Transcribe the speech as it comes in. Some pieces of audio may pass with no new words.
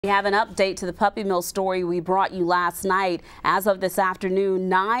We have an update to the puppy mill story we brought you last night. As of this afternoon,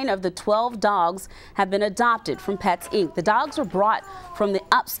 9 of the 12 dogs have been adopted from Pets Inc. The dogs were brought from the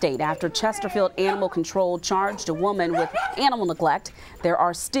upstate after Chesterfield Animal Control charged a woman with animal neglect. There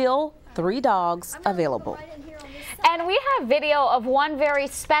are still 3 dogs available. And we have video of one very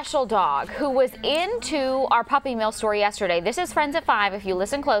special dog who was into our puppy mill story yesterday. This is Friends at 5. If you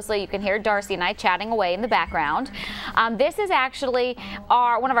listen closely, you can hear Darcy and I chatting away in the background. This is actually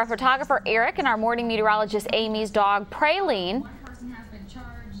one of our photographer, Eric, and our morning meteorologist, Amy's dog, Praline.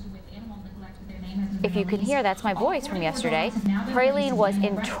 If you can hear, that's my voice from yesterday. Praline was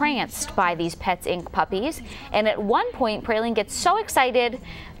entranced by these Pets Inc. puppies, and at one point Praline gets so excited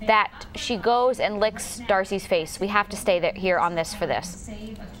that she goes and licks Darcy's face. We have to stay there here on this for this.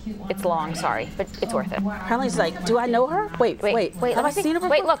 It's long, sorry, but it's worth it. Praline's like, do I know her? Wait. Have I seen her before?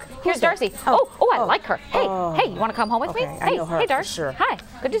 Wait, look, here's Darcy. I like her. Hey, you want to come home with me? Hey, Darcy. Sure. Hi,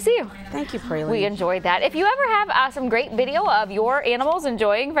 good to see you. Thank you, Praline. We enjoyed that. If you ever have some great video of your animals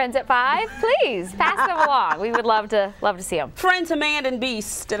enjoying Friends at 5, please pass them along. We would love to see them. Friends of man and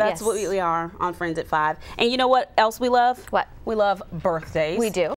beast. That's Yes. what we are on Friends at 5. And you know what else we love? What? We love birthdays. We do.